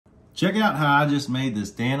Check out how I just made this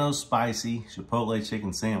Dano's spicy Chipotle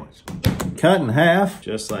chicken sandwich. Cut in half,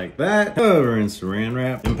 just like that. Cover in saran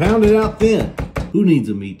wrap and pound it out thin. Who needs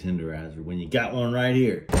a meat tenderizer when you got one right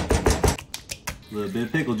here? A little bit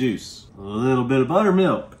of pickle juice, a little bit of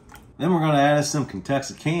buttermilk. Then we're gonna add us some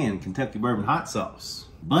Kentucky bourbon hot sauce.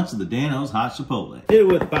 A bunch of the Dano's hot Chipotle. Hit it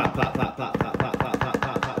with pop, pop, pop, pop, pop, pop, pop, pop,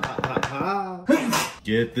 pop, pop, pop, pop, pop.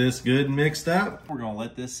 Get this good and mixed up. We're gonna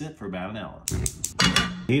let this sit for about an hour.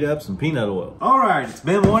 Heat up some peanut oil. All right, it's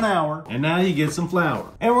been 1 hour, and now you get some flour.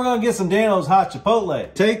 And we're gonna get some Dano's hot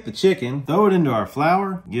Chipotle. Take the chicken, throw it into our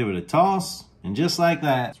flour, give it a toss, and just like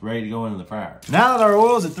that, it's ready to go into the fryer. Now that our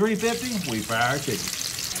oil's at 350, we fry our chicken.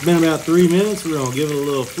 It's been about 3 minutes. We're gonna give it a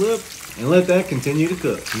little flip and let that continue to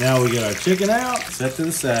cook. Now we get our chicken out, set to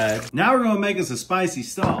the side. Now we're gonna make us a spicy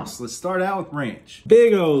sauce. Let's start out with ranch.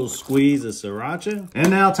 Big old squeeze of sriracha. And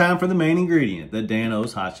now time for the main ingredient, the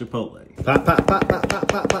Dano's hot Chipotle. Pop, pop, pop, pop, pop,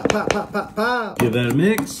 pop, pop, pop, pop, pop, pop. Give that a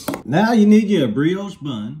mix. Now you need you a brioche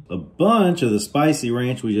bun, a bunch of the spicy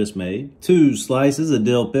ranch we just made, 2 slices of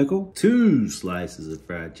dill pickle, 2 slices of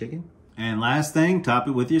fried chicken, and last thing, top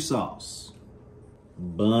it with your sauce.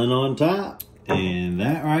 Bun on top. And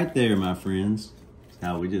that right there, my friends, is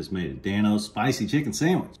how we just made a Dano's spicy chicken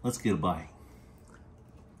sandwich. Let's get a bite.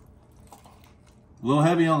 A little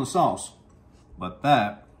heavy on the sauce, but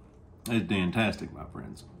that is fantastic, my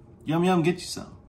friends. Yum, yum, get you some.